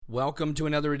Welcome to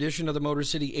another edition of the Motor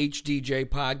City HDJ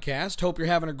podcast. Hope you're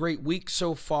having a great week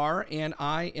so far, and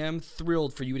I am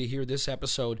thrilled for you to hear this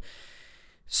episode.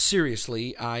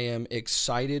 Seriously, I am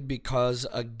excited because,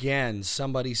 again,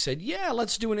 somebody said, yeah,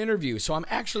 let's do an interview. So I'm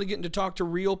actually getting to talk to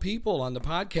real people on the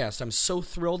podcast. I'm so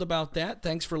thrilled about that.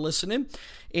 Thanks for listening.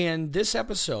 And this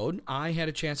episode, I had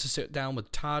a chance to sit down with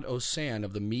Todd Osann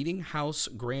of the Meeting House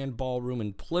Grand Ballroom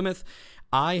in Plymouth.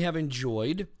 I have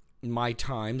enjoyed my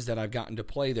times that I've gotten to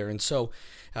play there. And so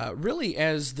really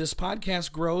as this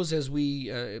podcast grows, as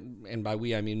we, and by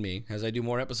we I mean me, as I do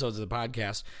more episodes of the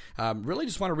podcast, really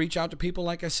just want to reach out to people,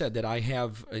 like I said, that I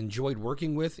have enjoyed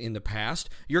working with in the past.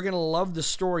 You're going to love the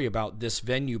story about this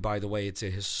venue, by the way. It's a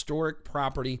historic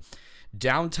property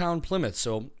downtown Plymouth.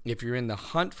 So if you're in the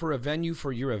hunt for a venue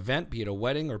for your event, be it a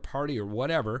wedding or party or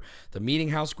whatever, the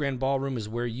Meeting House Grand Ballroom is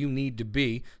where you need to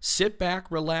be. Sit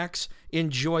back, relax,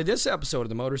 enjoy this episode of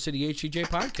the Motor City HDJ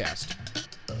podcast.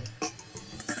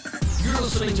 You're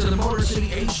listening to the Motor City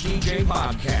HDJ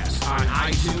podcast on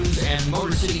iTunes and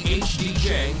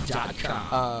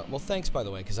MotorCityHDJ.com. Well, thanks, by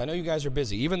the way, because I know you guys are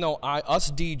busy. Even though us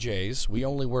DJs, we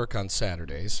only work on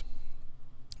Saturdays,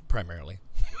 primarily.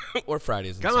 Or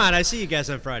Fridays. Come on, I see you guys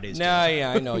on Fridays. No,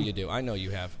 yeah, I know you do. I know you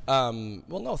have. Well,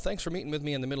 no, thanks for meeting with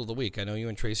me in the middle of the week. I know you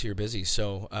and Tracy are busy,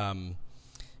 so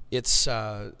it's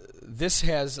this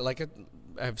has, like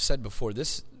I've said before,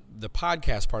 the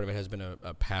podcast part of it has been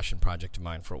a passion project of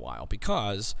mine for a while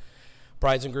because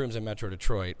brides and grooms in Metro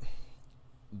Detroit,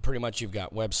 pretty much you've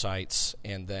got websites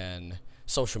and then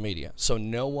social media. So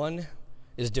no one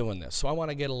is doing this, so I want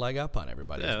to get a leg up on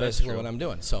everybody. Yeah, that's basically what I'm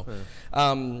doing. So,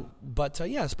 but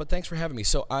thanks for having me.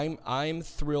 So I'm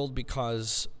thrilled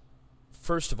because,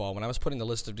 first of all, when I was putting the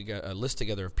list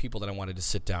together of people that I wanted to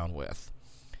sit down with,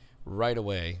 right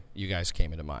away you guys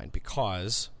came into mind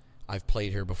because I've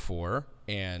played here before,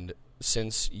 and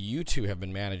since you two have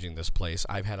been managing this place,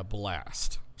 I've had a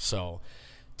blast. So,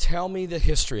 tell me the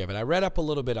history of it. I read up a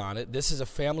little bit on it. This is a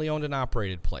family-owned and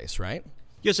operated place, right?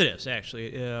 Yes, it is,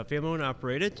 actually. Family-owned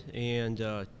operated,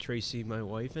 and Tracy, my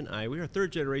wife, and I, we are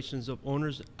third generations of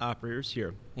owners, operators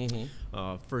here.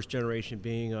 Mm-hmm. First generation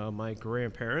being my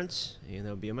grandparents, and that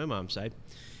would be on my mom's side.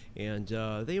 And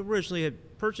they originally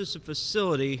had purchased a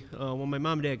facility when my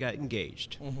mom and dad got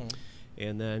engaged. Mm-hmm.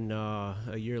 And then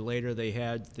a year later, they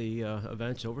had the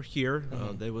event over here.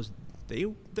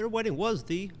 Mm-hmm. Their wedding was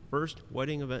the first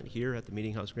wedding event here at the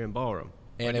Meeting House Grand Ballroom.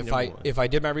 And if I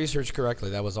did my research correctly,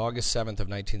 that was August 7th of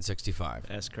 1965.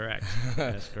 That's correct.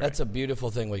 That's a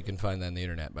beautiful thing where you can find that on the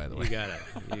internet, by the way. You got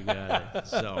it.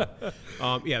 So,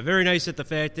 very nice at the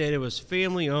fact that it was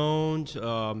family owned.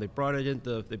 They brought it in.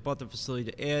 They bought the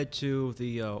facility to add to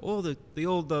the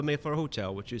old Mayflower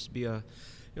Hotel, which used to be a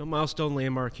milestone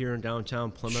landmark here in downtown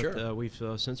Plymouth. Sure. We've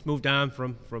since moved on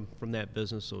from that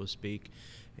business, so to speak,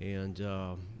 and.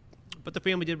 But the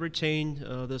family did retain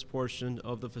this portion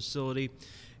of the facility,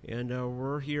 and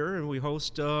we're here, and we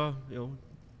host,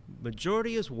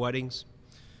 majority is weddings.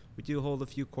 We do hold a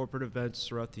few corporate events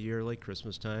throughout the year, like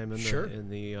Christmas time, and sure.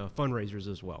 the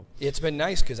fundraisers as well. It's been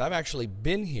nice because I've actually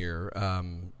been here.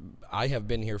 I have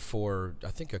been here for,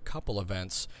 I think, a couple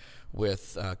events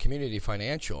with Community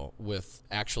Financial, with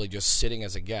actually just sitting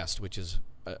as a guest, which is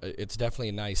it's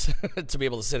definitely nice to be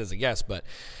able to sit as a guest. But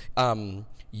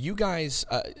you guys...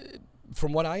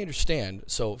 from what I understand,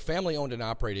 so family-owned and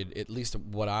operated, at least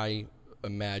what I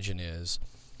imagine is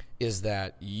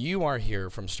that you are here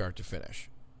from start to finish.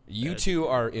 You two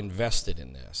are invested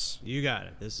in this. You got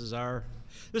it. This is our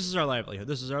livelihood.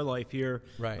 This is our life here.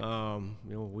 Right.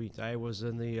 I was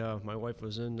in my wife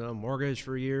was in mortgage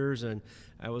for years, and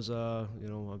I was a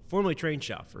formerly trained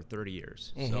shop for 30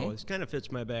 years. Mm-hmm. So this kind of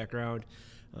fits my background.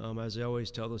 As I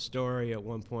always tell the story, at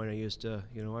one point I used to,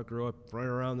 I grew up running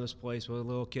around this place with a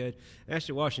little kid,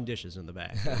 actually washing dishes in the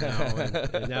back.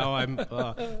 And now I'm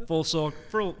full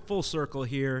circle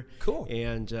here. Cool.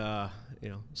 And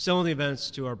selling the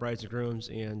events to our brides and grooms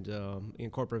and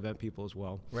corporate event people as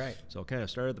well. Right. So kind of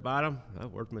started at the bottom. I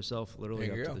worked myself literally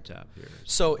up to the top here.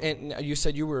 So, and you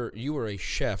said you were a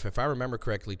chef. If I remember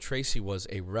correctly, Tracy was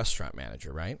a restaurant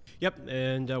manager, right? Yep.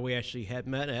 And we actually had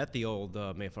met at the old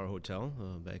Mayflower Hotel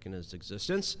back in its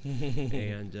existence.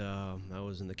 And I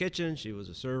was in the kitchen. She was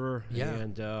a server. Yeah.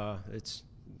 And it's...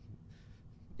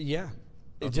 Yeah.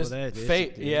 It just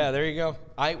fate. Yeah, there you go.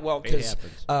 Because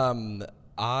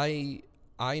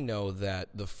I know that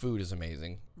the food is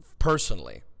amazing,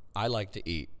 personally. I like to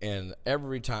eat, and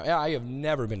every time I have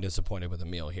never been disappointed with a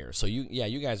meal here. So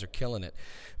you guys are killing it.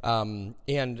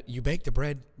 And you bake the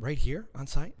bread right here on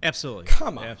site? Absolutely.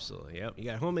 Come on. Absolutely. Yep. You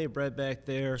got homemade bread back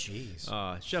there.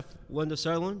 Jeez. Chef Linda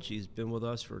Sutherland, she's been with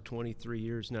us for 23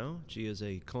 years now. She is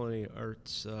a culinary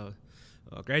arts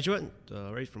graduate,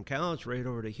 right from college, right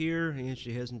over to here, and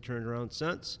she hasn't turned around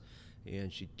since.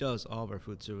 And she does all of our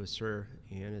food service here,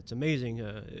 and it's amazing.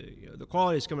 The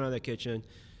quality is coming out of that kitchen.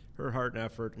 Her heart and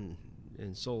effort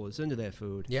and soul is into that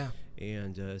food. Yeah.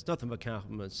 And it's nothing but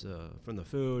compliments from the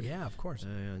food. Yeah, of course.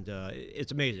 And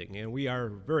it's amazing. And we are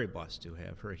very blessed to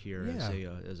have her here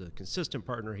as a consistent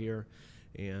partner here.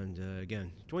 And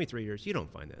again, 23 years, you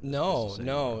don't find that.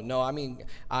 No. I mean,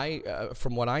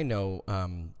 from what I know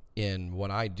in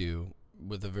what I do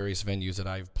with the various venues that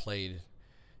I've played,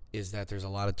 is that there's a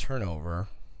lot of turnover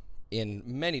in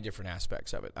many different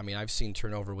aspects of it. I mean, I've seen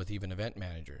turnover with even event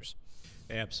managers.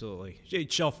 Absolutely.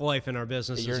 Shelf life in our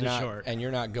business is short. And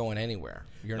you're not going anywhere.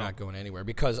 Not going anywhere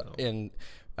because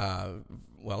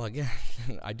well, again,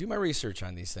 I do my research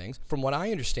on these things. From what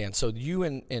I understand, so you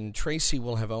and Tracy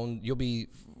you'll be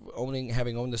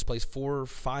having owned this place 4 or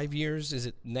 5 years. Is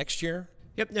it next year?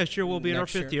 Yep, next year we'll be in our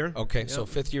 5th year. Okay, yep. So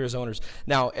 5th year as owners.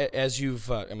 Now, as you've,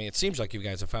 it seems like you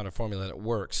guys have found a formula that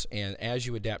works, and as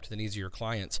you adapt to the needs of your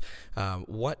clients,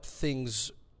 what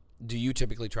things do you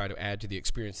typically try to add to the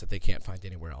experience that they can't find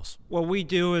anywhere else? What we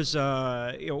do is,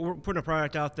 we're putting a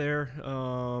product out there,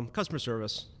 customer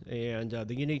service, and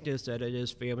the uniqueness that it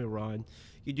is family run.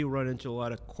 You do run into a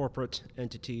lot of corporate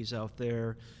entities out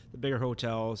there. The bigger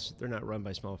hotels, they're not run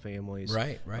by small families.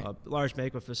 Right. Large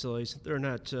banquet facilities, they're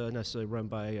not necessarily run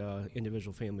by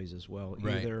individual families as well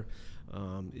either.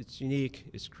 It's unique,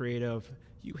 it's creative.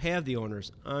 You have the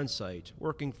owners on site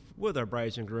working with our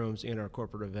brides and grooms and our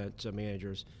corporate event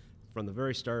managers from the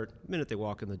very start, the minute they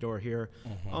walk in the door here,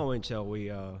 all until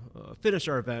we finish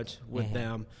our event with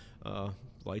them.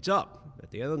 Lights up at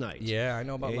the end of the night. Yeah, I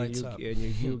know about lights up. And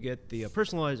you get the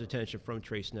personalized attention from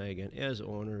Trace and I again. As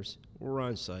owners, we're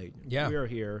on site. Yeah. We are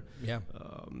here. Yeah.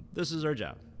 This is our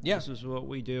job. Yeah. This is what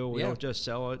we do. We don't just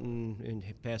sell it and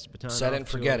pass the baton. Set it and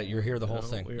forget it. You're here the whole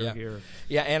thing. We're here.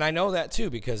 Yeah, and I know that too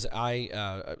because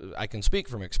I can speak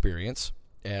from experience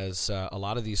as a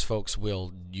lot of these folks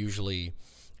will usually,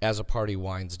 as a party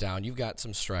winds down, you've got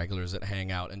some stragglers that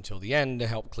hang out until the end to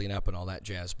help clean up and all that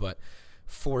jazz. But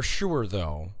for sure,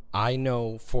 though, I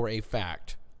know for a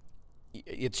fact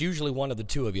it's usually one of the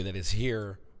two of you that is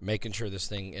here making sure this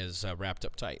thing is wrapped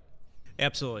up tight.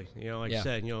 Absolutely. Like I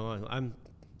said, I'm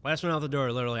last one out the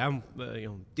door, literally. I'm,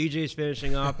 DJ's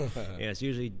finishing up. And it's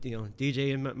usually,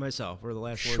 DJ and myself. We're the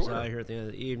last ones out here at the end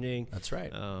of the evening. That's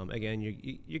right. Again,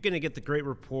 you're going to get the great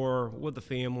rapport with the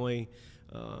family.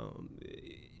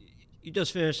 You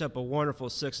just finished up a wonderful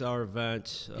 6-hour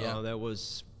event that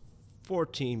was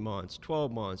 14 months,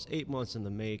 12 months, 8 months in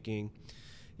the making.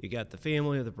 You got the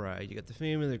family of the bride, you got the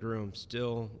family of the groom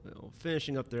still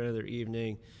finishing up their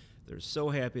evening. They're so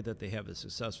happy that they have a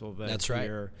successful event That's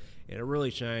here. Right. And it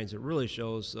really shines. It really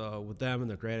shows with them and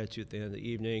their gratitude at the end of the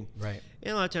evening. Right.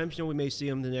 And a lot of times, we may see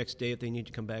them the next day if they need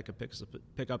to come back and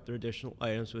pick up their additional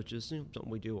items, which is something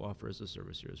we do offer as a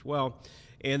service here as well.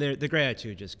 And the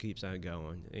gratitude just keeps on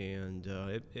going, and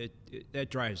that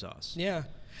drives us. Yeah,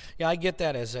 I get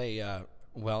that as a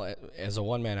as a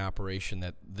one-man operation,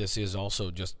 that this is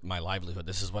also just my livelihood.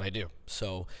 This is what I do.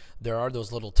 So there are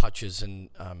those little touches and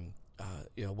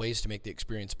ways to make the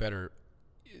experience better.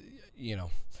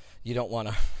 You don't want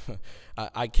to.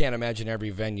 I can't imagine every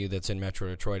venue that's in Metro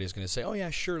Detroit is going to say, "Oh yeah,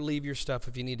 sure, leave your stuff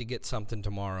if you need to get something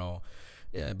tomorrow."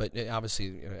 Yeah, but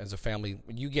obviously, as a family,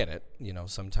 you get it.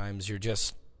 Sometimes you're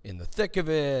just in the thick of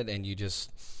it, and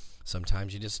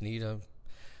sometimes you just need a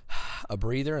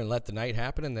breather and let the night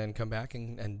happen, and then come back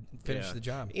and finish the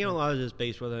job. A lot of it is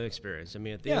based with an experience. I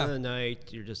mean, at the end of the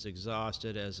night, you're just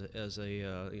exhausted as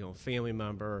a family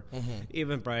member,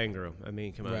 even bride and groom. I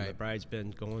mean, come on, the bride's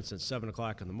been going since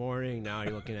 7:00 in the morning. Now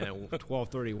you're looking at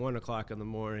 12:30, 1:00 in the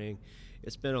morning.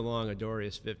 It's been a long,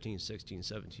 laborious 15, 16,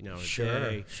 17 hours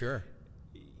day. Sure.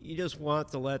 You just want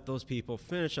to let those people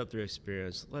finish up their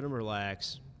experience, let them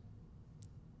relax,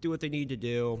 do what they need to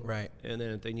do, right? And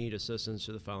then if they need assistance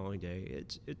for the following day,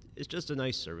 it's just a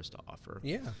nice service to offer.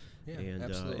 Yeah, and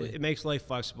absolutely. It makes life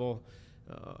flexible.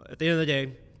 At the end of the day,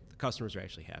 the customers are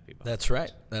actually happy about it. That's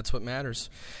right. That's what matters.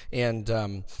 And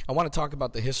I want to talk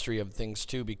about the history of things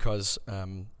too, because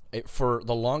for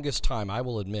the longest time, I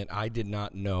will admit, I did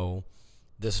not know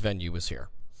this venue was here,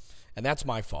 and that's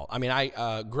my fault. I mean,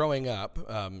 I growing up,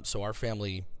 so our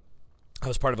family. I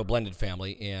was part of a blended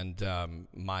family, and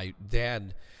my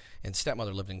dad and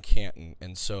stepmother lived in Canton,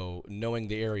 and so knowing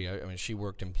the area, I mean, she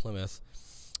worked in Plymouth,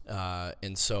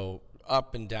 And so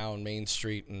up and down Main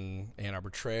Street and Ann Arbor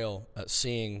Trail,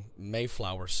 seeing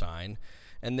Mayflower sign.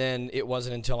 And then it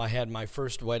wasn't until I had my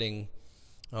first wedding,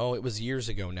 it was years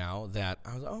ago now, that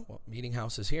I was, Meeting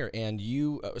House is here. And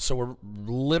so we're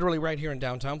literally right here in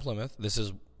downtown Plymouth.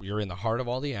 You're in the heart of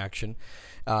all the action.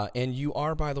 And you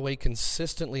are, by the way,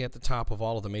 consistently at the top of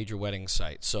all of the major wedding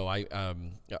sites. So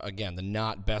again, the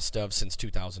Knot Best of since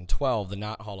 2012, the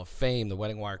Knot Hall of Fame, the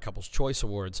Wedding Wire Couples Choice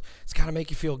Awards. It's got to make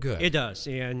you feel good. It does.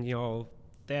 And,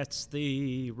 that's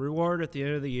the reward at the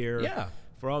end of the year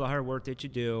for all the hard work that you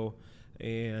do.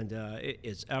 And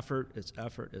it's effort.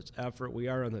 We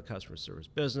are in the customer service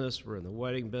business. We're in the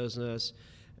wedding business.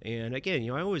 And again,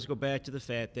 I always go back to the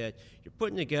fact that you're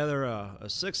putting together a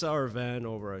 6-hour event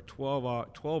over a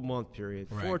 12-month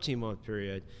period, 14-month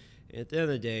period. And at the end of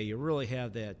the day, you really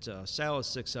have that solid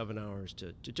 6-7 hours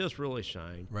to just really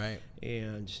shine. Right.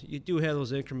 And you do have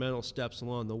those incremental steps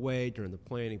along the way during the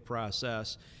planning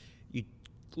process. You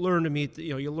learn to meet,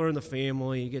 you learn the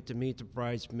family. You get to meet the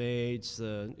bridesmaids.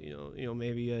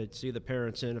 Maybe you see the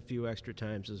parents in a few extra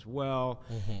times as well.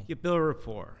 Mm-hmm. You build a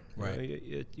rapport.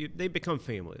 Right. They become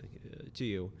family to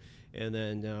you, and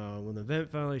then when the event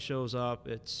finally shows up,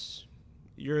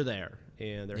 you're there,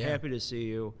 and they're happy to see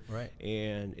you. Right.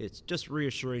 And it's just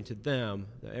reassuring to them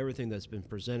that everything that's been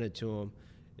presented to them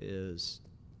is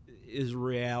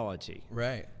reality.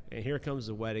 Right. And here comes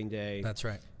the wedding day. That's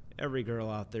right. Every girl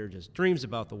out there just dreams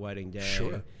about the wedding day.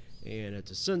 Sure. And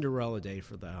it's a Cinderella day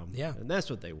for them. Yeah. And that's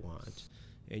what they want.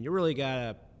 And you really got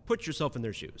to put yourself in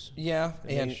their shoes. Yeah.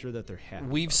 And make sure that they're happy.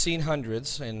 We've seen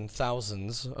hundreds and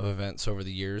thousands of events over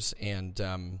the years. And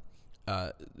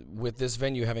with this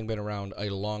venue having been around a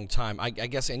long time, I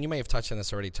guess, and you may have touched on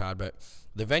this already, Todd, but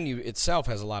the venue itself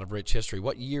has a lot of rich history.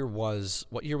 What year was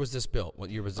this built? What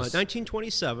year was this?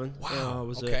 1927. Wow.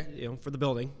 Was okay. For the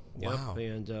building. Wow.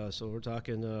 Yep. And so we're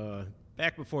talking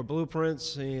back before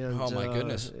blueprints and oh my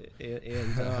goodness,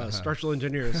 and structural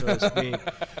engineers, so to speak.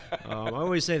 I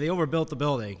always say they overbuilt the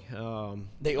building.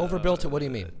 They overbuilt it. What do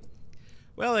you mean?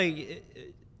 Well,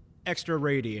 extra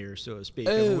radiators, so to speak.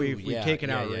 We've taken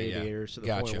out radiators to the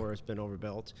point where it's been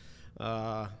overbuilt.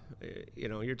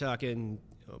 You're talking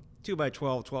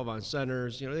 2x12, 12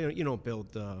 centers. You don't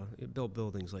build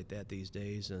buildings like that these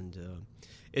days, and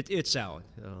it's solid.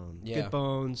 Good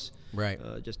bones, right?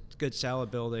 Just good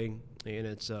solid building, and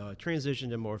it's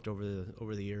transitioned and morphed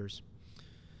over the years.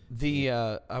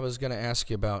 I was going to ask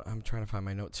you about. I'm trying to find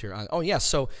my notes here.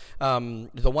 So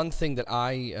the one thing that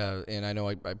and I know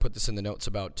I put this in the notes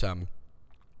about.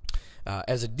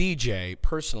 As a DJ,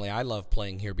 personally, I love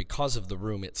playing here because of the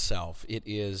room itself. It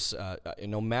is,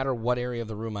 no matter what area of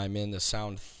the room I'm in, the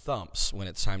sound thumps when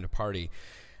it's time to party.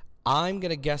 I'm going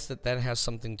to guess that has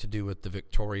something to do with the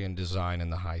Victorian design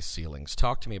and the high ceilings.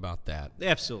 Talk to me about that.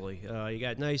 Absolutely. You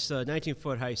got nice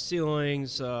 19-foot high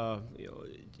ceilings.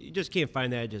 You just can't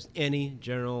find that at just any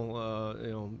general,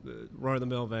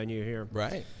 run-of-the-mill venue here.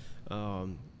 Right.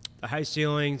 The high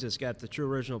ceilings, it's got the true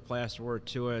original plasterwork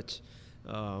to it.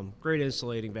 Great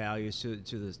insulating values to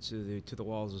the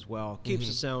walls as well. Keeps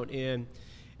the sound in,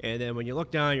 and then when you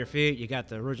look down on your feet, you got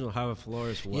the original hardwood floor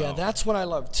as well. Yeah, that's what I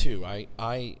love too.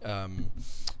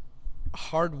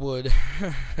 Hardwood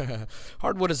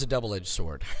is a double-edged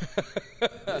sword.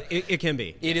 It can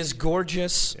be. It is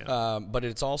gorgeous, but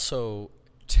it's also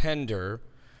tender.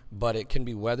 But it can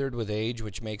be weathered with age,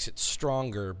 which makes it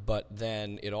stronger. But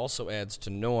then it also adds to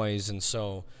noise, and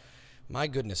so. My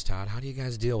goodness, Todd, how do you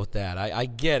guys deal with that? I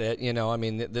get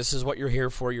it, this is what you're here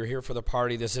for. You're here for the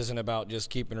party. This isn't about just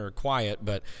keeping her quiet.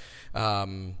 But,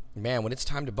 man, when it's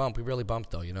time to bump, we really bump,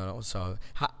 though, So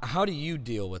how do you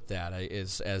deal with that?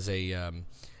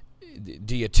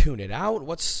 Do you tune it out?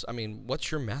 What's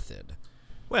your method?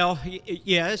 Well,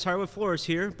 it's hardwood floors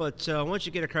here, but once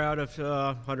you get a crowd of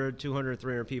 100, 200,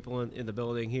 300 people in the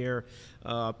building here,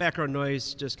 background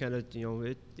noise just kind of,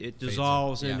 it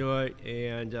dissolves into it.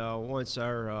 And once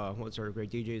our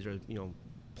great DJs are,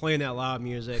 playing that loud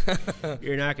music,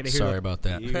 you're not going to hear. Sorry about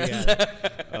that. You're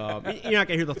not going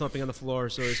to hear the thumping on the floor,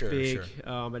 so to speak.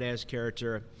 Sure. It adds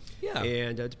character. Yeah.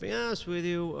 And to be honest with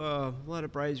you, a lot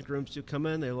of brides and grooms do come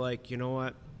in. They're like, you know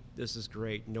what, this is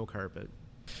great. No carpet.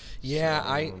 Yeah,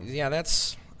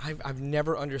 I've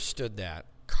never understood that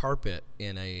carpet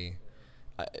in a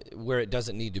where it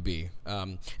doesn't need to be.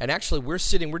 And actually, we're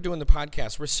doing the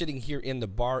podcast. We're sitting here in the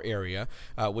bar area,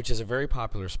 which is a very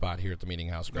popular spot here at the Meeting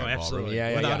House Grand Ballroom.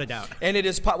 Absolutely, without a doubt. And it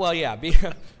is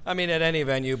at any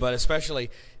venue, but especially,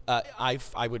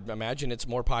 I would imagine it's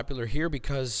more popular here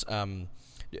because I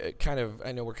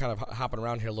know we're kind of hopping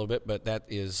around here a little bit, but that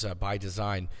is by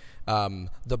design.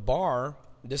 The bar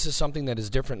this is something that is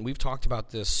different. We've talked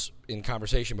about this in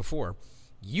conversation before.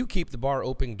 You keep the bar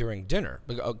open during dinner.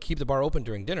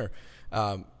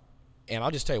 And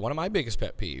I'll just tell you, one of my biggest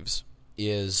pet peeves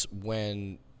is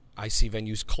when I see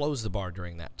venues close the bar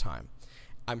during that time.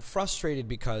 I'm frustrated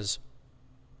because,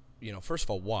 first of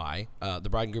all, why? The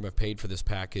bride and groom have paid for this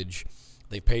package.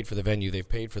 They've paid for the venue. They've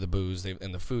paid for the booze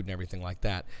and the food and everything like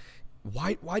that.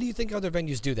 Why do you think other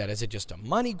venues do that? Is it just a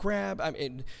money grab? I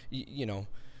mean,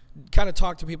 kind of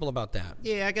talk to people about that.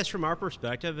 Yeah, I guess from our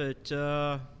perspective, it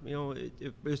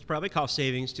was probably cost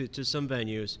savings to some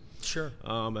venues. Sure.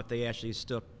 If they actually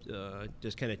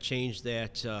just kind of changed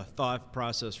that thought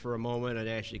process for a moment and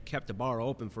actually kept the bar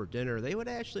open for dinner, they would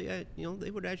actually,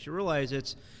 realize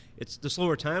it's the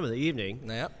slower time of the evening.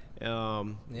 Yep.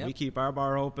 We keep our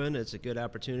bar open. It's a good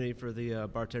opportunity for the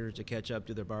bartenders to catch up,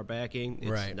 do their bar backing.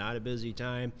 It's not a busy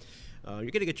time. You're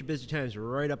going to get your busy times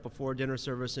right up before dinner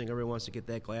servicing. Everyone wants to get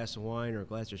that glass of wine or a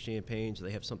glass of champagne so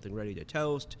they have something ready to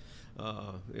toast.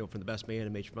 From the best man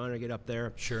and matron of honor get up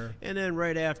there. Sure. And then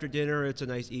right after dinner, it's a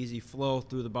nice easy flow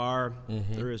through the bar.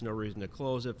 Mm-hmm. There is no reason to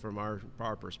close it from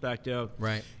our perspective.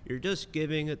 Right. You're just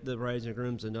giving the brides and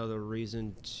grooms another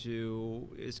reason to.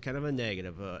 It's kind of a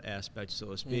negative aspect,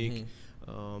 so to speak.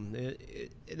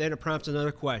 Mm-hmm. Then it prompts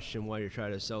another question while you're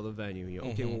trying to sell the venue.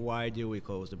 Okay, well, why do we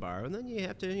close the bar? And then you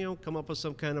have to, come up with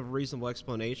some kind of reasonable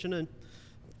explanation. And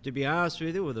to be honest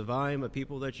with you, with the volume of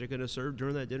people that you're going to serve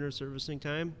during that dinner servicing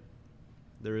time,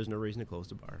 there is no reason to close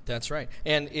the bar. That's right,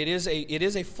 and it is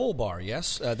a full bar.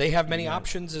 Yes, they have many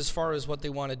options as far as what they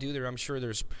want to do there. I'm sure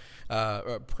there's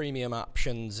premium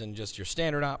options and just your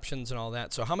standard options and all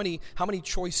that. So how many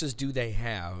choices do they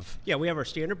have? Yeah, we have our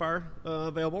standard bar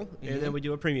available, and then we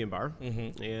do a premium bar.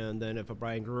 Mm-hmm. And then if a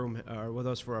bride and groom are with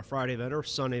us for a Friday event or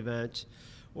Sunday event,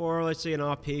 or let's say an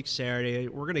off-peak Saturday,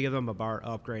 we're going to give them a bar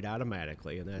upgrade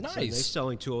automatically, and that's a nice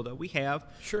selling tool that we have.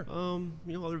 Sure.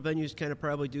 Other venues kind of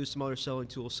probably do some other selling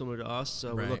tools similar to us.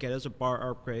 We look at it as a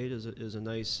bar upgrade is a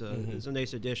nice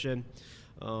addition.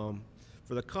 For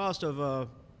the cost of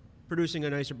producing a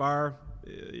nicer bar,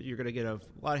 you're going to get a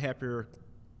lot happier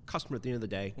customer at the end of the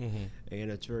day,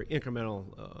 and it's very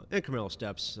incremental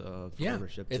steps for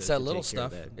ownership. It's that little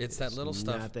stuff. It's that little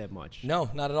stuff. Not that much. No,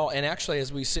 not at all. And actually,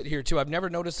 as we sit here too, I've never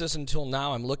noticed this until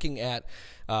now. I'm looking at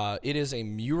it is a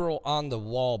mural on the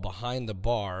wall behind the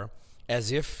bar,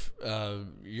 as if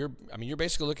you're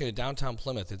basically looking at downtown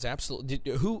Plymouth. It's absolutely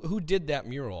who did that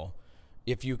mural,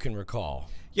 if you can recall.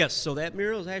 Yes, so that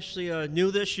mural is actually new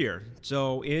this year.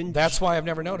 So that's why I've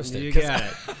never noticed it. You got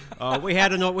it. We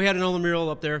had another mural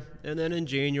up there, and then in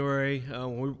January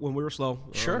when we were slow,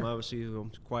 obviously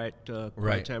quiet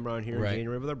time around here in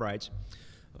January with our brides.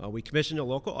 We commissioned a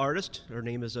local artist. Her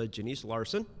name is Janice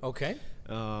Larson. Okay.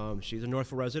 She's a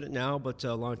Northville resident now, but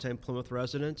a longtime Plymouth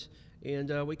resident.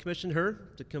 And we commissioned her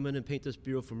to come in and paint this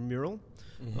beautiful mural.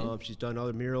 Mm-hmm. She's done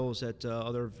other murals at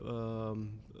other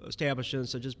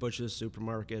establishments such as Bush's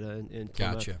Supermarket and Plymouth,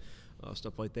 gotcha.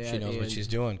 Stuff like that. She knows what she's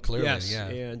doing, clearly. Yes, yeah,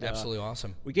 and, absolutely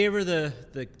awesome. We gave her the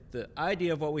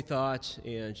idea of what we thought,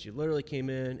 and she literally came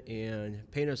in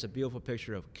and painted us a beautiful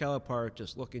picture of Keller Park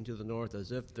just looking to the north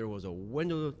as if there was a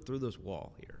window through this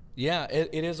wall here. Yeah,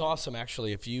 it is awesome,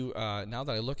 actually. If you now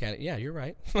that I look at it, yeah, you're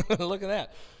right. Look at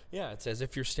that. Yeah, it's as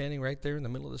if you're standing right there in the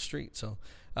middle of the street. So,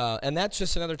 and that's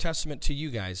just another testament to you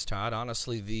guys, Todd.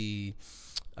 Honestly, the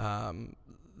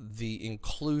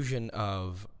inclusion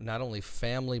of not only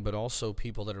family but also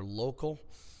people that are local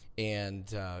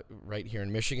and right here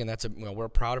in Michigan. We're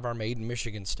proud of our Made in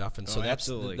Michigan stuff, and so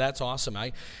that's awesome.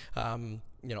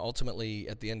 Ultimately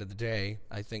at the end of the day,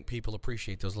 I think people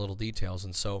appreciate those little details,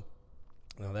 and so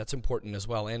that's important as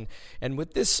well. And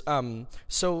with this,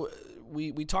 so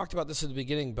we talked about this at the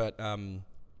beginning, but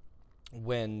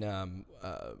when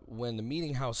the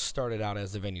Meeting House started out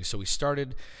as the venue, so we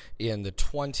started in the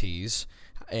 20s,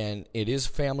 and it is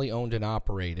family owned and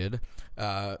operated.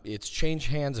 It's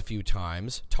changed hands a few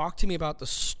times. Talk to me about the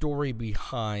story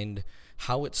behind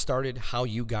how it started, how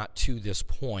you got to this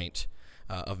point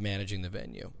of managing the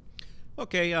venue.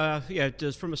 Okay,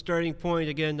 just from a starting point,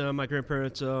 again, my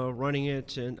grandparents running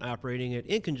it and operating it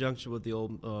in conjunction with the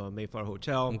old Mayflower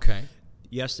Hotel. Okay.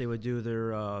 Yes, they would do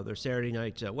their Saturday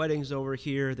night weddings over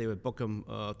here. They would book them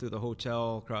through the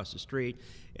hotel across the street.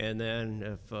 And then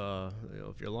if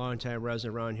you're a long-time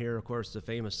resident around here, of course, the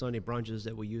famous Sunday brunches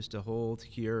that we used to hold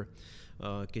here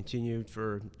continued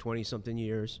for 20-something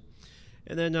years.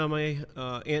 And then my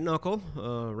aunt and uncle,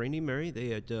 Randy and Mary, they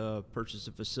had purchased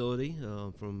a facility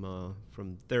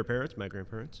from their parents, my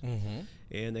grandparents,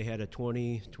 and they had a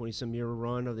 20-some year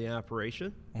run of the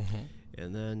operation.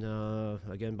 And then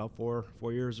again, about four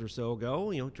years or so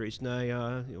ago, Trace and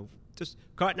I, just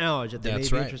caught knowledge that they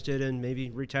That's may be right. interested in maybe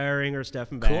retiring or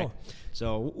stepping back. Cool.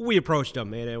 So we approached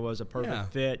them, and it was a perfect Yeah.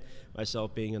 fit.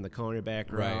 Myself being in the culinary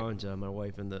background, my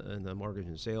wife in the mortgage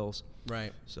and sales.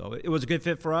 Right. So it was a good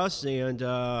fit for us, and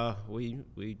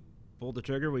we pulled the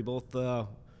trigger. We both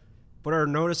put our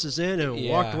notices in and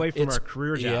walked away from our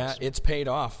career jobs. Yeah, it's paid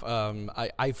off.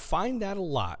 I find that a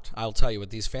lot. I'll tell you, with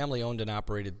these family-owned and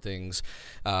operated things,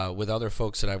 with other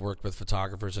folks that I've worked with,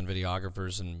 photographers and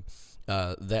videographers, and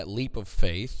that leap of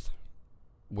faith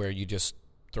where you just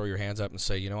throw your hands up and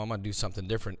say, I'm going to do something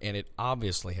different, and it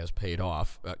obviously has paid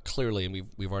off, clearly, and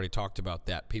we've already talked about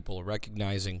that. People are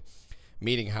recognizing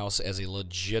Meeting House as a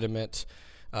legitimate,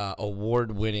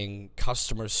 award-winning,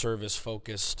 customer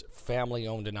service-focused,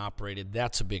 family-owned and operated.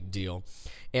 That's a big deal.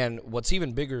 And what's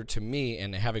even bigger to me,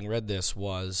 and having read this,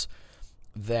 was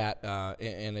that,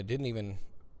 and I didn't even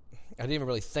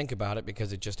really think about it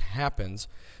because it just happens,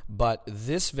 but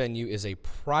this venue is a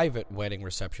private wedding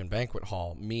reception banquet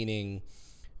hall, meaning,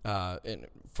 and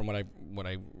from what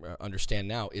I understand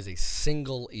now, is a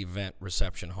single event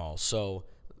reception hall. So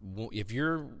if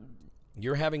you're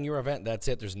having your event, that's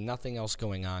it. There's nothing else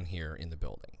going on here in the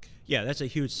building. Yeah, that's a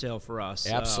huge sale for us.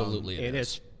 Absolutely, and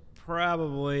it's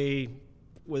probably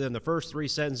within the first 3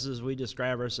 sentences we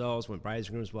describe ourselves when brides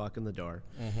and grooms walk in the door.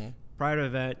 Mm-hmm. Private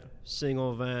event,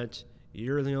 single event,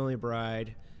 you're the only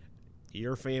bride,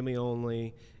 your family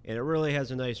only, and it really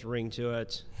has a nice ring to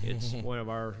it. It's one of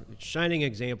our shining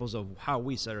examples of how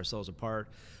we set ourselves apart,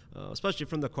 especially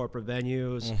from the corporate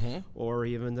venues or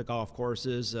even the golf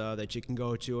courses that you can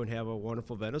go to and have a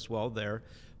wonderful event as well there.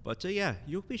 But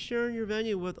you'll be sharing your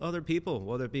venue with other people,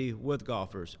 whether it be with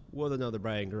golfers, with another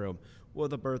bride and groom,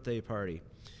 with a birthday party.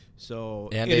 So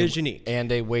it is unique.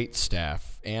 And a wait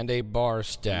staff, and a bar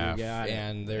staff. You got it.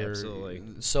 And Absolutely.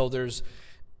 So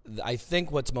I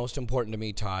think what's most important to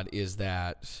me, Todd, is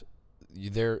that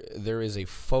there is a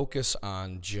focus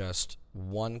on just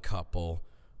one couple,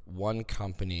 one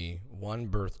company, one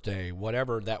birthday,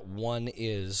 whatever that one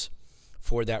is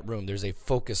for that room. There's a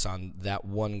focus on that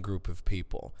one group of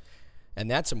people. And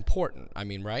that's important. I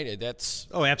mean, right? That's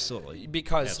absolutely.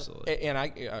 Because absolutely.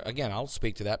 And I'll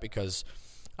speak to that because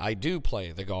I do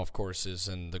play the golf courses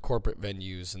and the corporate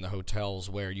venues and the hotels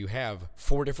where you have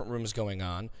 4 different rooms going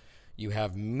on. You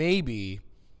have maybe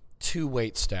 2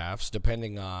 wait staffs,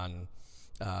 depending on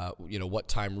what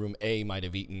time room A might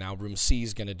have eaten. Now room C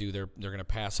is going to do they're going to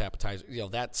pass appetizer.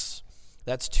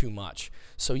 That's too much.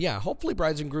 So hopefully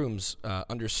brides and grooms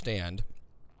understand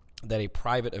that a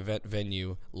private event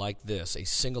venue like this, a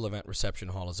single event reception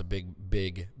hall, is a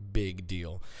big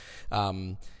deal.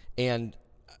 And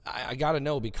I got to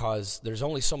know, because there's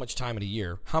only so much time in a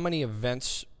year. How many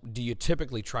events do you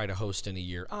typically try to host in a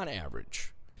year on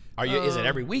average? Is it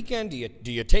every weekend?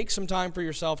 Do you take some time for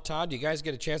yourself, Todd? Do you guys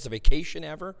get a chance to vacation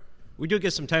ever? We do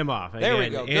get some time off. There we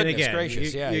go. Goodness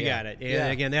gracious. You got it.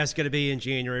 And again, that's going to be in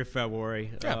January, February.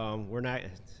 Yeah. We're not,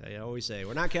 I always say,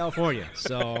 we're not California.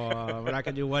 So we're not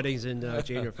going to do weddings in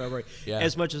January, February,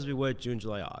 as much as we would June,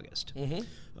 July, August.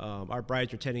 Mm-hmm. Our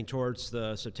brides are tending towards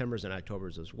the Septembers and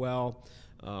Octobers as well.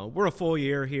 We're a full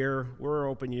year here. We're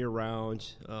open year round.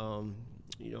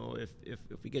 If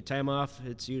we get time off,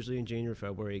 it's usually in January,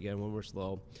 February again when we're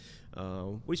slow.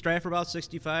 We strive for about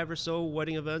 65 or so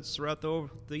wedding events throughout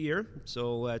the year.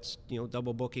 So that's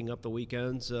double booking up the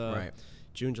weekends. Right.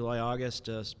 June, July, August,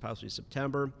 possibly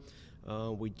September.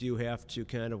 We do have to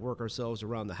kind of work ourselves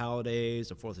around the holidays,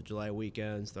 the 4th of July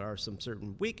weekends. There are some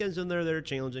certain weekends in there that are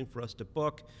challenging for us to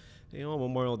book.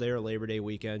 Memorial Day or Labor Day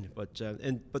weekend, but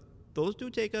those do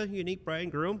take a unique bride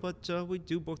and groom, but we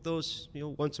do book those,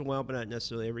 once in a while, but not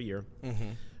necessarily every year.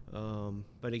 Mm-hmm.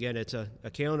 But again, it's a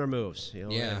calendar moves.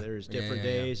 There's different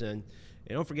days, and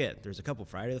don't forget, there's a couple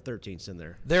Friday the 13th in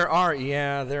there. There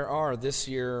are. This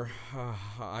year,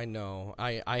 I know.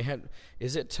 I had.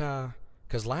 Is it?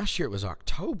 Because last year it was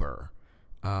October.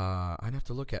 I'd have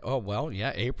to look at.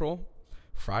 April.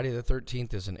 Friday the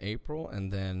 13th is in April,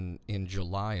 and then in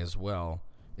July as well.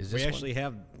 We actually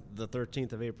have the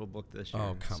 13th of April booked this year.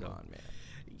 Oh, come on, man.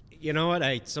 You know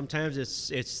what? Sometimes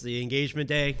it's the engagement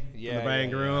day for the bride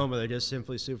and groom, or they're just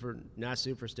simply not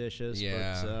superstitious.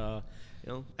 Yeah.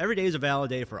 But, every day is a valid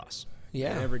day for us.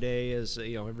 Yeah. And every day is,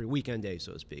 every weekend day,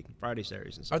 so to speak. Friday,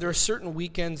 Saturdays, and Sundays. Are there certain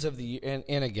weekends of the year,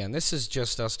 and again, this is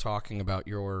just us talking about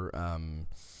your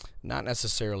not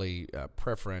necessarily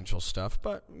preferential stuff,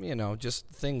 but, just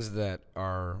things that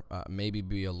are maybe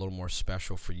be a little more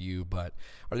special for you. But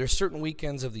are there certain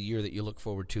weekends of the year that you look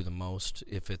forward to the most?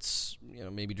 If it's,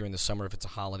 maybe during the summer, if it's a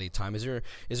holiday time, is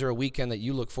there a weekend that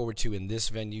you look forward to in this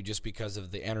venue just because of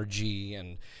the energy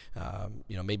and,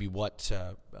 maybe what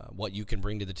you can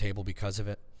bring to the table because of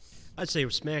it? I'd say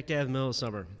we're smack dab in the middle of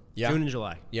summer. Yeah. June and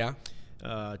July. Yeah.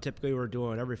 Typically, we're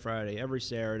doing every Friday, every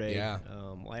Saturday. Yeah.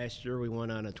 Last year, we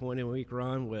went on a 20-week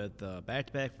run with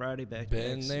back-to-back Friday, back-to-back.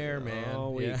 Been there, man.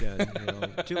 All Yeah.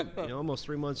 weekend. Almost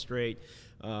 3 months straight.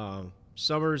 When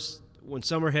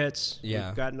summer hits, Yeah.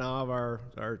 we've gotten out of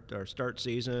our start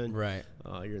season. Right.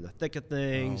 You're in the thick of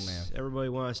things. Oh, man. Everybody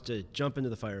wants to jump into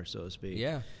the fire, so to speak.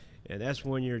 Yeah. And that's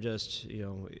when you're just,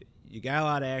 you got a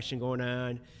lot of action going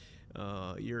on.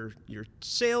 Your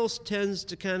sales tends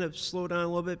to kind of slow down a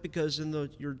little bit because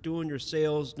you're doing your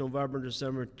sales November,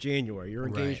 December, January. Your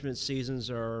engagement seasons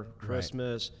are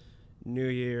Christmas, New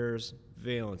Year's,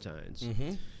 Valentine's.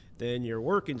 Mm-hmm. Then your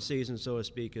working season, so to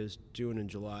speak, is June and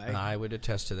July. I would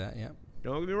attest to that. Yeah.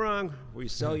 Don't get me wrong, we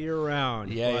sell year round.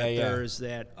 But there's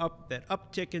that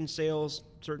uptick in sales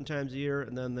certain times of year,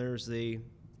 and then there's the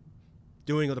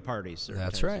doing of the parties certain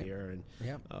times of year.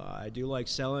 And I do like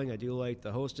selling, I do like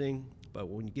the hosting, but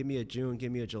when you give me a June,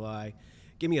 give me a July,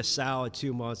 give me a solid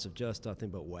 2 months of just nothing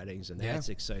but weddings, and that's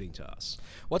exciting to us.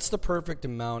 What's the perfect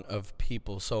amount of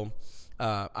people? So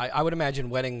I would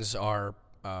imagine weddings are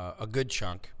a good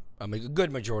chunk, a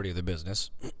good majority of the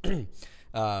business.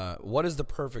 What is the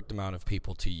perfect amount of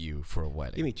people to you for a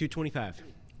wedding? Give me 225.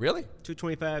 Really?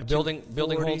 225. Building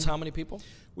holds how many people?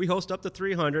 We host up to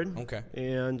 300. Okay.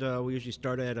 And we usually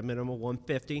start at a minimum of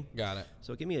 150. Got it.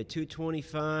 So give me a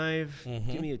 225.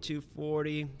 Give me a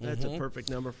 240. That's a perfect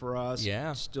number for us.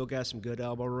 Yeah. Still got some good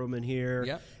elbow room in here.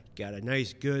 Yep. Got a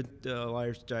nice, good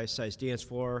large-size dance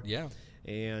floor. Yeah.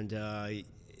 And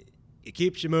it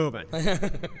keeps you moving.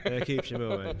 It keeps you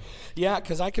moving. Yeah,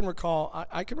 because I can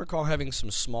recall having some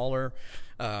smaller,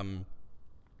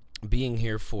 being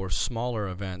here for smaller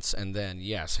events, and then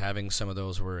having some of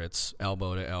those where it's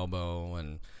elbow to elbow,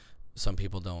 and some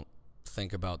people don't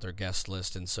think about their guest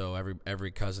list, and so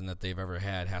every cousin that they've ever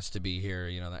had has to be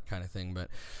here, that kind of thing. But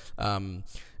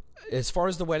as far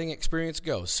as the wedding experience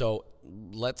goes, so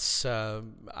let's.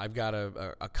 I've got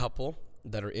a couple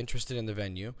that are interested in the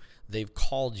venue. They've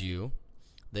called you.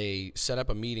 They set up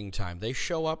a meeting time. They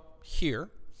show up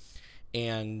here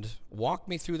and walk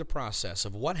me through the process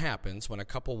of what happens when a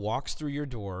couple walks through your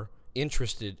door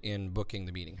interested in booking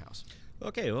the meeting house.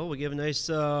 Okay, well, we give a nice,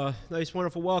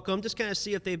 wonderful welcome. Just kind of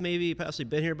see if they've maybe possibly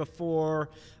been here before,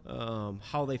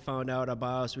 how they found out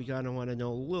about us. We kind of want to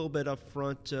know a little bit up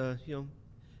front,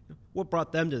 what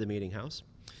brought them to the meeting house.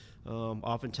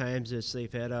 Oftentimes it's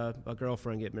they've had a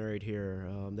girlfriend get married here.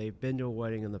 They've been to a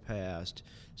wedding in the past,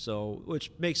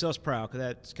 which makes us proud because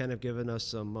that's kind of given us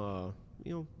some,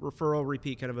 referral,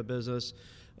 repeat kind of a business,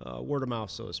 word of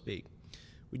mouth, so to speak.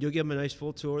 We do give them a nice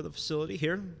full tour of the facility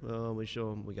here. We show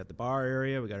them we got the bar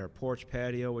area, we got our porch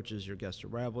patio, which is your guest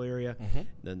arrival area, and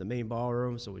then the main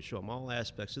ballroom. So we show them all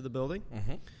aspects of the building.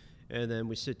 And then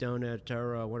we sit down at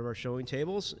our one of our showing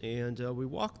tables, and we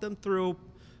walk them through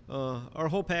our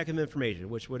whole pack of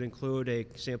information, which would include a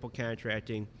sample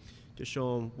contracting to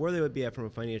show them where they would be at from a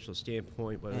financial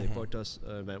standpoint, whether they booked us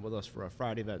an event with us for a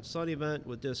Friday event, Sunday event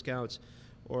with discounts,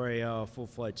 or a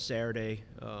full-fledged Saturday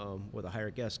with a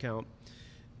higher guest count.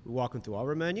 We walk them through all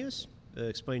our menus,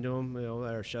 explain to them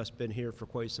that our chef's been here for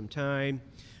quite some time,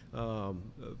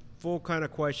 full kind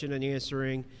of question and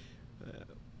answering.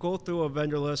 Go through a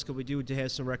vendor list because we do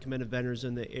have some recommended vendors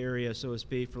in the area, so to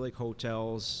speak, for like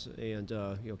hotels and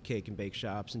cake and bake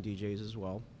shops and DJs as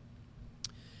well.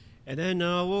 And then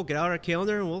we'll get out our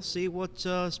calendar and we'll see what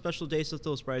special dates that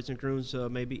those brides and grooms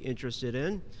may be interested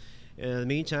in. In the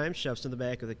meantime, chef's in the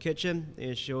back of the kitchen,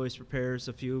 and she always prepares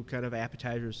a few kind of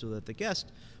appetizers so that the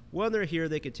guests, when they're here,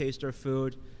 they can taste our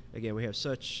food. Again, we have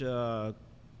such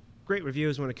great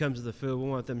reviews when it comes to the food. We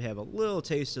want them to have a little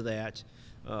taste of that.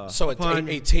 So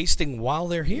a tasting while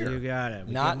they're here. You got it.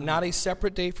 Not a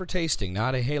separate day for tasting.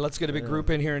 Not a, hey, let's get a big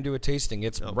group in here and do a tasting.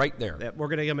 It's right there. We're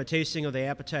going to give them a tasting of the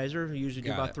appetizer. We usually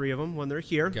do about 3 of them when they're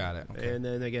here. Got it. Okay. And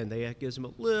then, again, that gives them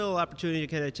a little opportunity to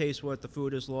kind of taste what the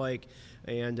food is like.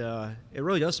 And it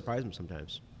really does surprise them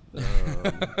sometimes.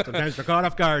 Sometimes they're caught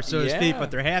off guard, so to speak, but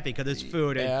they're happy because it's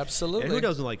food. And, absolutely. And who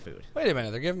doesn't like food? Wait a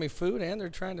minute. They're giving me food and they're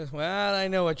trying to, well, I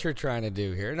know what you're trying to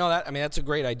do here. No, that's a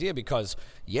great idea because,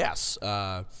 yes,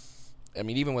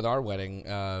 even with our wedding,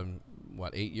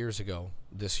 8 years ago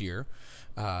this year,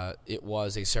 it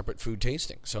was a separate food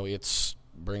tasting. So it's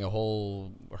bring a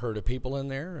whole herd of people in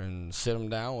there and sit them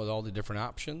down with all the different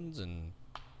options, and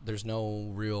there's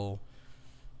no real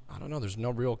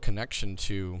connection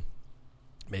to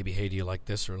maybe, hey, do you like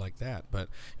this or like that? But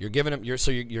you're giving them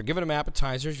you're giving them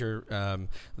appetizers.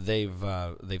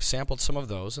 They've sampled some of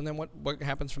those, and then what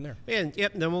happens from there? And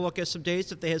then we'll look at some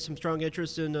dates if they had some strong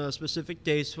interest in specific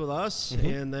dates with us,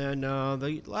 and then a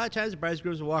lot of times the brides and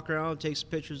grooms will walk around, take some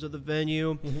pictures of the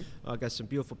venue. Got some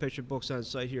beautiful picture books on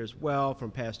site here as well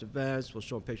from past events. We'll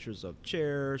show them pictures of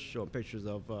chairs, show them pictures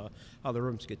of how the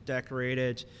rooms get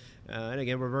decorated. And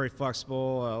again, we're very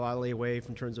flexible, a lot of leeway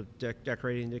in terms of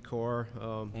decorating decor.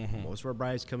 Most of our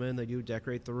brides come in, they do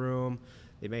decorate the room.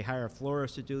 They may hire a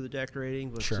florist to do the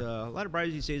decorating, but a lot of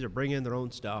brides these days are bringing in their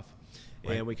own stuff.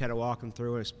 Right. And we kind of walk them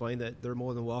through and explain that they're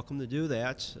more than welcome to do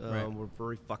that. We're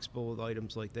very flexible with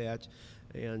items like that.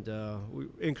 And we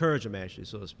encourage them, actually,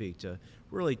 so to speak, to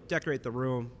really decorate the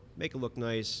room, make it look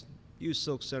nice, use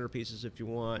silk centerpieces if you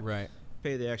want. Right.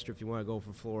 Pay the extra if you want to go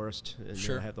for florist and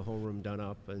have the whole room done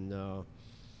up. And all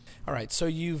right, so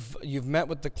you've met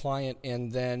with the client,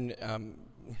 and then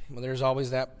there's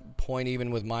always that point, even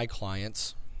with my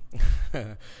clients,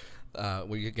 where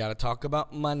you got to talk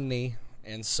about money,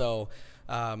 and so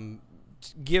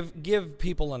give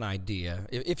people an idea,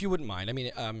 if you wouldn't mind. I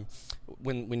mean,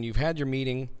 when you've had your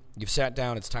meeting, you've sat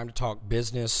down, it's time to talk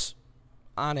business.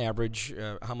 On average,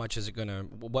 how much is it going to,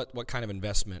 what kind of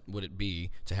investment would it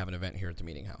be to have an event here at the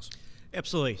Meeting House?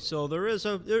 Absolutely. So there's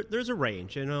a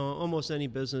range. Almost any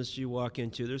business you walk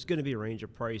into, there's going to be a range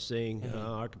of pricing.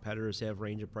 Our competitors have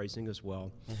range of pricing as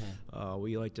well.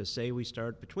 We like to say we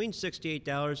start between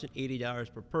 $68 and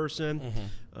 $80 per person.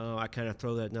 I kind of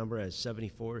throw that number as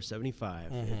 $74,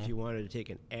 $75. If you wanted to take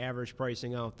an average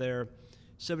pricing out there,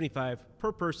 $75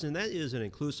 per person. That is an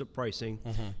inclusive pricing.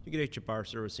 You get your bar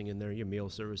servicing in there, your meal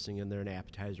servicing in there, an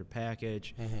appetizer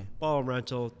package, ballroom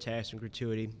rental, tax and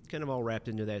gratuity, kind of all wrapped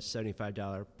into that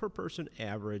 $75 per person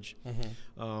average.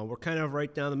 We're kind of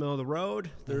right down the middle of the road.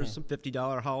 There's some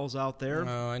 $50 halls out there.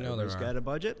 Oh, I know Everybody's got a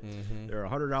budget. There are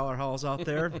 $100 halls out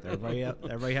there. Everybody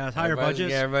has higher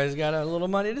budgets. Yeah, everybody's got a little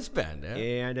money to spend. Yeah.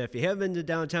 And if you haven't been to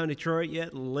downtown Detroit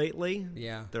yet lately,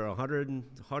 there are 110,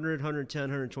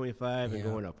 125, and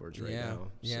going upwards right now.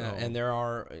 Yeah, and there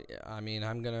are,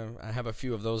 I have a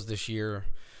few of those this year,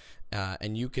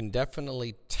 and you can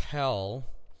definitely tell,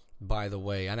 by the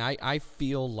way, and I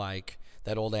feel like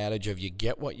that old adage of you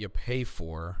get what you pay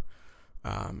for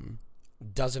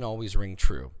doesn't always ring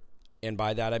true. And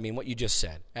by that, I mean what you just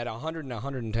said. At $100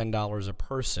 and $110 a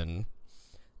person,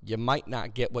 you might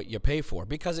not get what you pay for,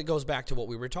 because it goes back to what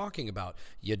we were talking about.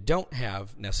 You don't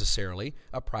have necessarily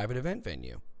a private event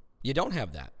venue. You don't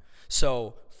have that.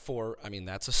 So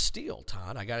that's a steal,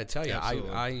 Todd. I got to tell you,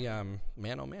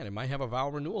 man, oh man, it might have a vow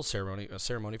renewal ceremony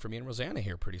for me and Rosanna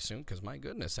here pretty soon, because my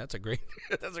goodness, that's a great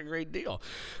deal.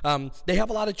 They have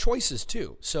a lot of choices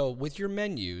too. So with your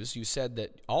menus, you said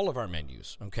that all of our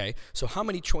menus, okay? So how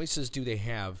many choices do they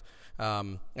have? I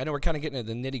know we're kind of getting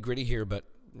into the nitty gritty here, but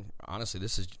honestly,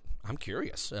 I'm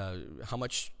curious. How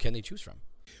much can they choose from?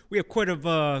 We have quite a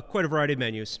variety of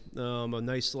menus. A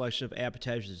nice selection of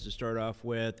appetizers to start off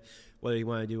with. Whether you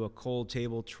want to do a cold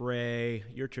table tray,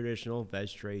 your traditional veg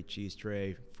tray, cheese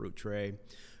tray, fruit tray,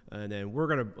 and then we're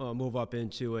going to move up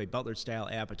into a butler style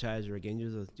appetizer. Again,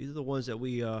 these are the ones that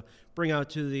we bring out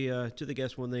to the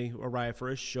guests when they arrive for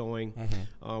a showing.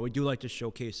 We do like to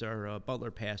showcase our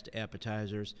butler passed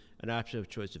appetizers, an option of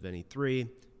choice of any 3,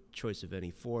 choice of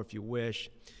any 4 if you wish.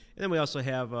 And then we also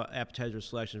have appetizer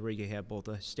selections where you can have both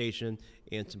a station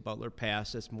and some butler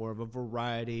pass. That's more of a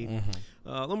variety.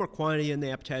 A little more quantity in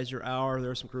the appetizer hour. There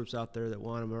are some groups out there that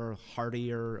want a more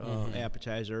heartier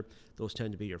appetizer. Those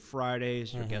tend to be your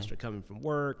Fridays. Your guests are coming from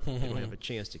work. They don't have a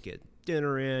chance to get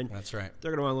dinner in. That's right.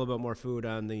 They're going to want a little bit more food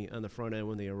on the front end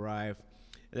when they arrive.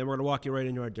 And then we're going to walk you right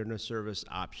into our dinner service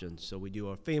options. So we do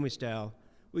our family style.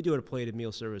 We do a plated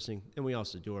meal servicing, and we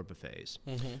also do our buffets.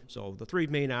 So the 3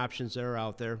 main options that are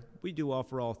out there, we do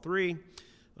offer all 3.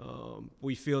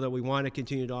 We feel that we want to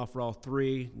continue to offer all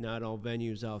 3. Not all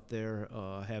venues out there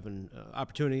have an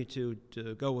opportunity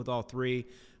to go with all 3.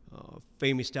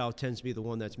 Family style tends to be the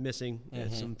one that's missing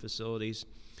at some facilities.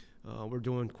 We're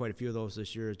doing quite a few of those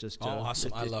this year. Just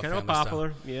awesome! I love kind family of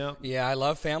popular. Style. Yeah, I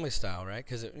love family style, right?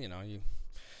 Because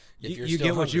you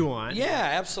get what you want.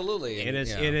 Yeah, absolutely. And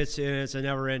it's a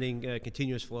never-ending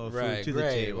continuous flow of food to the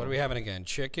table. What are we having again?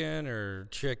 Chicken or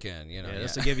chicken?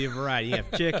 Just to give you a variety. You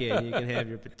have chicken. You can have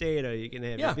your potato. You can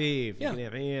have your beef. You can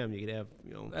have ham. You can have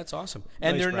That's awesome.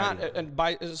 And they're not.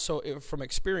 So from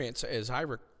experience, as I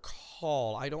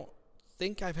recall, I don't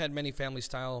think I've had many family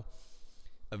style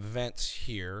events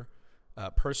here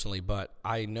personally, but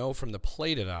I know from the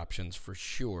plated options for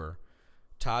sure.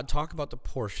 Todd, talk about the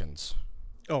portions.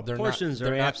 Portions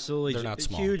are absolutely they're not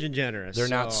small. Huge and generous. They're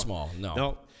not small.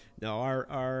 No. Now,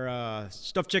 our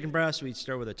stuffed chicken breast, we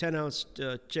start with a 10-ounce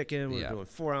chicken. We're doing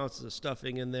 4 ounces of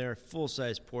stuffing in there,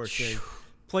 full-size portion.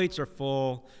 Plates are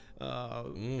full.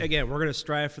 Again, we're going to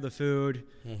strive for the food.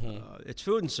 It's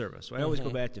food and service. So I always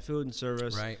go back to food and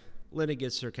service. Right. Linda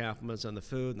gets her compliments on the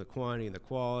food and the quantity and the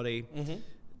quality.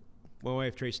 My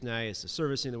wife, Tracy, and I, it's the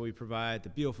servicing that we provide, the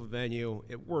beautiful venue.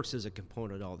 It works as a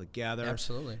component all together.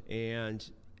 Absolutely. And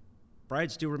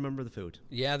brides do remember the food.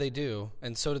 Yeah, they do,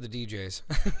 and so do the DJs.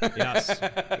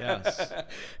 Yes.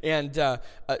 And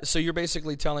so you're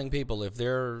basically telling people if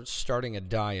they're starting a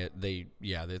diet,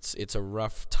 it's a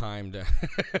rough time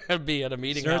to be at a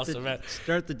meeting house event.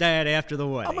 Start the diet after the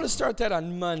wedding. I'm going to start that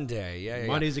on Monday. Yeah.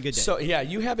 Monday's a good day. So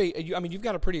you've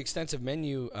got a pretty extensive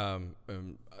menu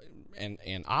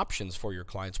and options for your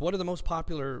clients. What are the most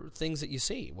popular things that you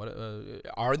see?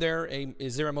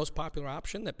 Is there a most popular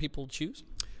option that people choose?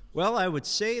 Well, I would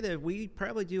say that we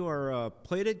probably do our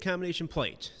plated combination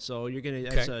plate. So you're going to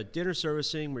that's a dinner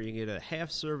servicing where you get a half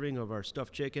serving of our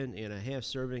stuffed chicken and a half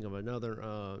serving of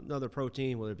another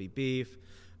protein, whether it be beef,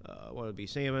 whether it be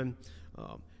salmon.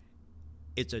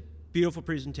 It's a beautiful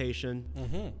presentation.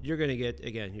 You're going to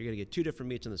get 2 different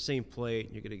meats on the same plate.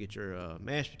 You're going to get your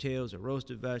mashed potatoes or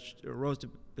roasted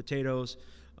potatoes,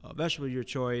 vegetable of your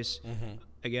choice.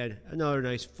 Again, another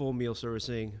nice full meal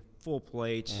servicing. Full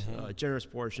plate, generous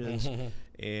portions,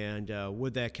 and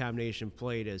with that combination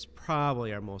plate is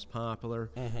probably our most popular,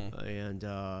 and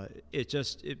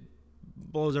it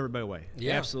blows everybody away.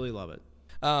 Yeah. Absolutely love it.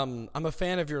 I'm a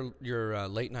fan of your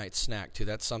late night snack too.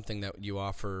 That's something that you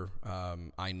offer.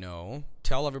 I know.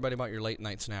 Tell everybody about your late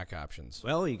night snack options.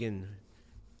 Well, you can.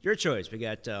 Your choice. We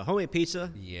got homemade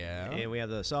pizza. Yeah. And we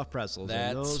have the soft pretzels.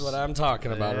 That's what I'm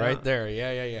talking about right there.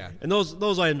 Yeah. And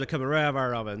those items that come right out of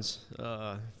our ovens,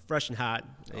 fresh and hot,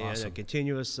 and awesome. a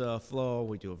continuous flow.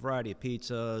 We do a variety of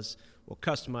pizzas. We'll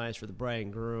customize for the bride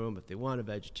and groom. If they want a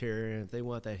vegetarian, if they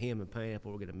want that ham and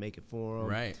pineapple, we're going to make it for them.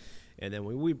 Right. And then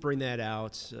when we bring that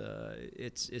out,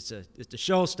 it's a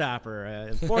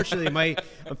showstopper.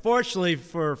 Unfortunately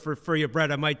for your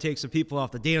bread, I might take some people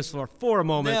off the dance floor for a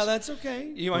moment. Yeah, that's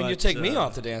okay. You take me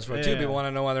off the dance floor too. People want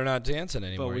to know why they're not dancing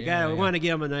anymore. But we want to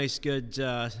give them a nice, good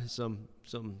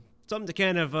something to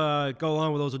kind of go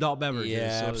along with those adult beverages.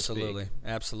 Yeah, so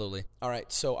absolutely. All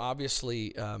right, so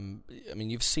obviously,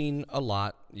 you've seen a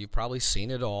lot. You've probably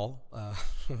seen it all,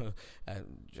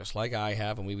 just like I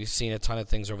have, and we've seen a ton of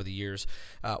things over the years.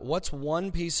 What's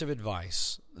one piece of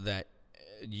advice that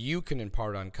you can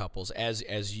impart on couples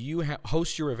as you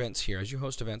host your events here, as you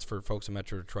host events for folks in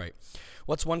Metro Detroit?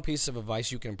 What's one piece of advice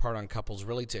you can impart on couples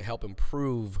really to help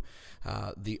improve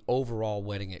the overall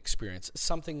wedding experience,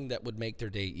 something that would make their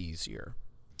day easier?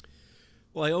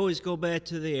 Well, I always go back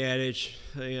to the adage,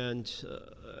 and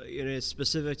it's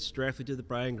specific directly to the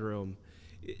bride and groom.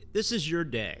 This is your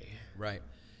day. Right.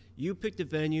 You pick the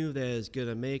venue that is going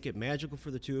to make it magical for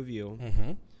the two of you.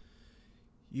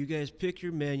 You guys pick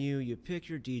your menu, you pick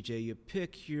your DJ, you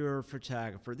pick your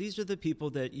photographer. These are the people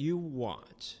that you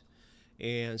want.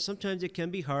 And sometimes it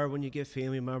can be hard when you get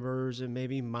family members and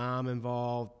maybe mom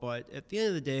involved, but at the end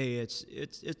of the day,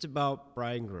 it's about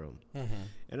bride and groom.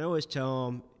 And I always tell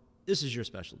them, this is your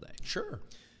special day. Sure.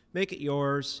 Make it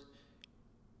yours.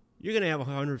 You're going to have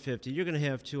 150. You're going to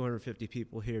have 250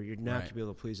 people here. You're not going to be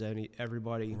able to please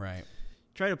everybody. Right.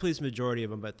 Try to please the majority of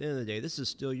them, but at the end of the day, this is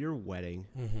still your wedding.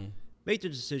 Make the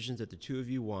decisions that the two of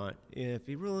you want. And if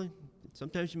you really,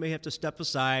 sometimes you may have to step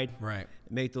aside and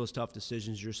make those tough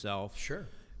decisions yourself. Sure.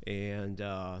 And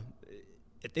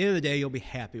at the end of the day, you'll be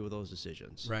happy with those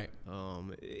decisions. Right.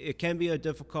 It can be a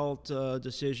difficult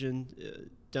decision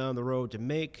down the road to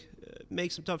make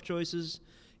some tough choices.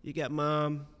 You got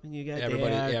mom and you got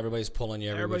dad. Everybody's pulling you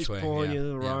every which way. Everybody's pulling you in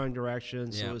the wrong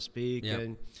direction, so to speak.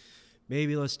 And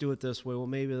maybe let's do it this way. Well,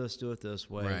 maybe let's do it this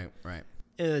way. Right.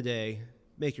 End of the day,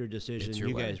 make your decision.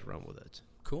 You guys run with it.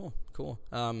 Cool.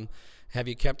 Have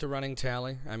you kept a running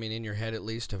tally? I mean, in your head at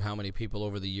least, of how many people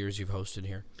over the years you've hosted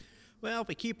here? Well, if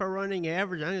we keep our running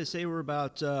average, I'm going to say we're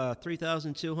about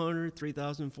 3,200,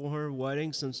 3,400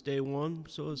 weddings since day one,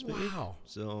 so to speak. Wow.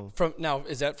 So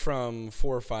is that from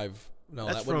 4 or 5? No,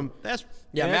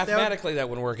 mathematically that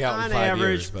wouldn't work out on in 5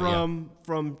 average years.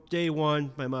 From day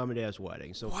one, my mom and dad's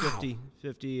wedding. So 50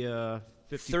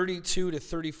 32 to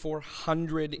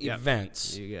 3,400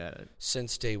 events. You got it.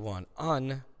 Since day one.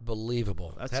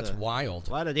 Unbelievable. That's wild.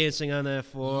 A lot of dancing on that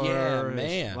floor. Yeah,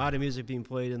 man. A lot of music being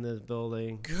played in this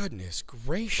building. Goodness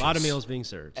gracious. A lot of meals being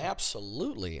served.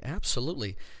 Absolutely.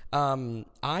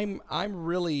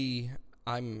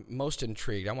 I'm most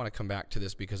intrigued. I want to come back to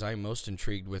this because I'm most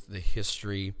intrigued with the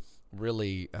history.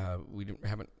 Really, we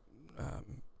haven't.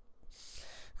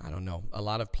 I don't know, a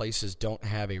lot of places don't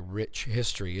have a rich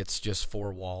history. It's just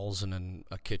 4 walls and then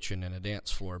a kitchen and a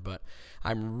dance floor. But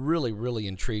I'm really, really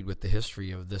intrigued with the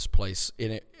history of this place.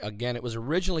 Again, it was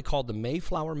originally called the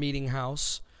Mayflower Meeting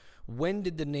House. When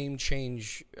did the name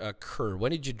change occur?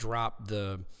 When did you drop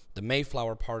the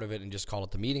Mayflower part of it and just call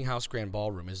it the Meeting House Grand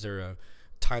Ballroom? Is there a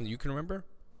time that you can remember?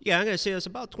 Yeah, I'm going to say it's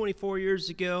about 24 years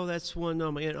ago. That's when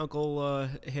my aunt and uncle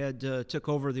had took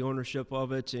over the ownership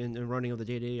of it and running of the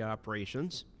day-to-day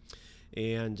operations.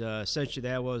 And essentially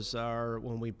that was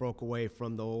when we broke away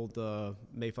from the old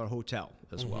Mayflower Hotel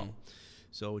as well.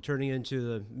 So turning into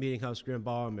the Meeting House Grand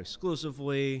Ballroom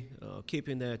exclusively,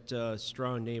 keeping that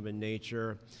strong name in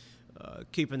nature,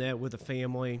 keeping that with the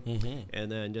family,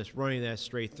 and then just running that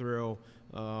straight through.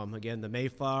 Again, the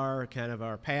Mayflower, kind of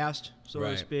our past, so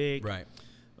to speak. Right.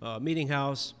 Meeting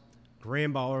House,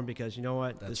 Grand Ballroom, because you know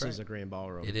what? That's this is a Grand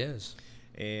Ballroom. It is.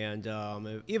 And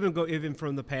even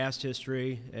from the past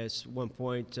history, at one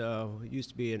point it used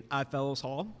to be an Oddfellows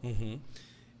Hall,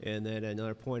 and then at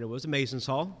another point it was a Masons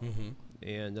Hall.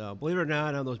 And believe it or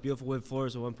not, on those beautiful wood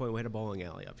floors, at one point we had a bowling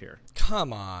alley up here.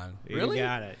 Come on, really? You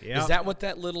got it. Yeah. Is that what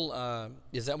that little?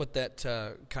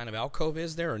 Kind of alcove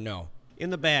is there, or no? In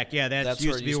the back, yeah, that's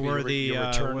used to be where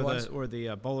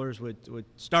the bowlers would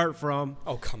start from.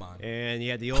 Oh, come on! And you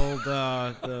had the old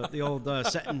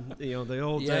setting,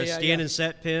 stand and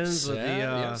set pins with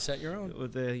the set your own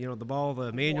with the ball,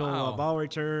 the manual ball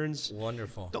returns.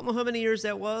 Wonderful. Don't know how many years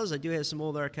that was. I do have some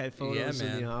old archive photos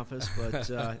in the office, but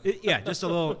just a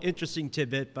little interesting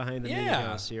tidbit behind the Meeting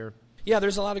House here. Yeah,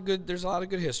 there's a lot of good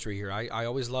history here. I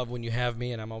always love when you have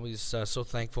me, and I'm always so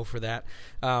thankful for that.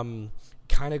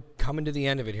 Kind of coming to the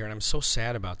end of it here, and I'm so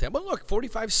sad about that. But look,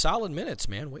 45 solid minutes,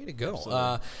 man. Way to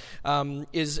go.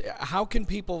 How can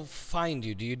people find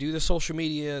you? Do you do the social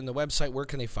media and the website? Where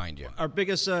can they find you? Our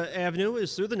biggest avenue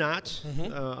is through the Knot,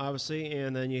 obviously,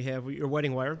 and then you have your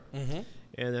Wedding Wire. And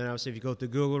then obviously if you go to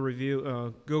Google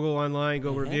online,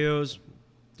 Google reviews,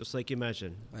 just like you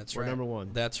mentioned. We're number one.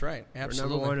 That's right.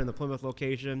 Absolutely. We're number one in the Plymouth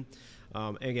location.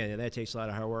 Again, that takes a lot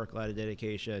of hard work, a lot of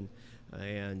dedication,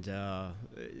 and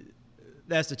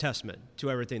that's the testament to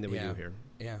everything that we do here.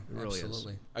 Yeah, it really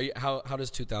absolutely. Is. How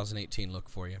does 2018 look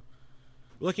for you?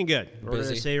 Looking good. We're going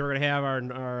to say we're going to have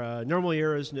our normal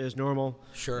year as normal.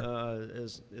 Sure.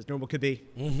 As normal could be,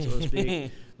 so to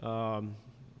speak.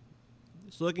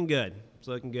 It's looking good.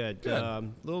 Good. A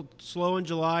little slow in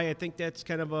July. I think that's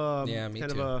kind of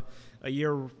a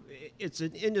year. It's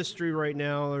an industry right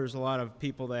now. There's a lot of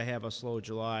people that have a slow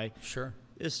July. Sure.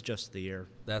 It's just the year.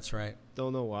 That's right.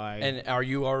 Don't know why. And are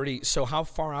you already? So how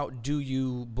far out do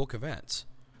you book events?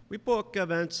 We book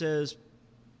events as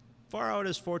far out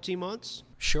as 14 months.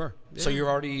 Sure. Yeah. So you're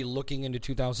already looking into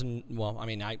 2000. Well, I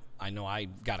mean, I know I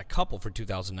got a couple for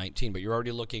 2019, but you're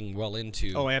already looking well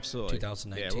into. Oh, absolutely.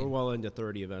 2019. Yeah, we're well into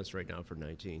 30 events right now for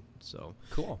 19. So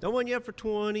cool. No one yet for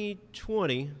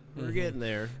 2020. We're getting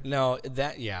there. No,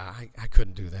 I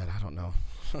couldn't do that. I don't know.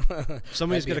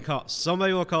 Somebody's going to call.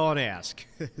 Somebody will call and ask.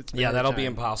 That'll be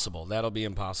impossible. That'll be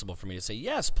impossible for me to say,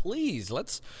 yes, please,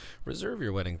 let's reserve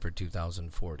your wedding for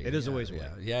 2040. It is always away.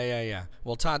 Yeah.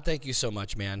 Well, Todd, thank you so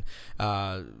much, man.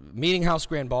 Meeting House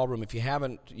Grand Ballroom, if you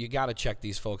haven't, you got to check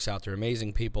these folks out. They're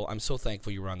amazing people. I'm so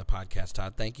thankful you were on the podcast,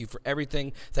 Todd. Thank you for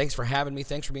everything. Thanks for having me.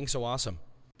 Thanks for being so awesome.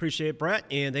 Appreciate it, Brett,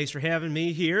 and thanks for having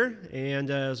me here.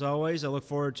 And as always, I look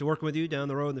forward to working with you down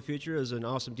the road in the future as an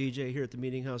awesome DJ here at the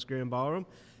Meeting House Grand Ballroom.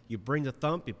 You bring the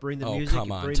thump, you bring the music, you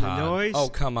bring Todd. the noise. Oh,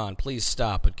 come on. Please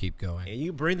stop and keep going. And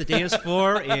you bring the dance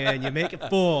floor, and you make it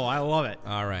full. I love it.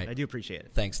 All right. I do appreciate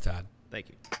it. Thanks, Todd. Thank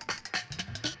you.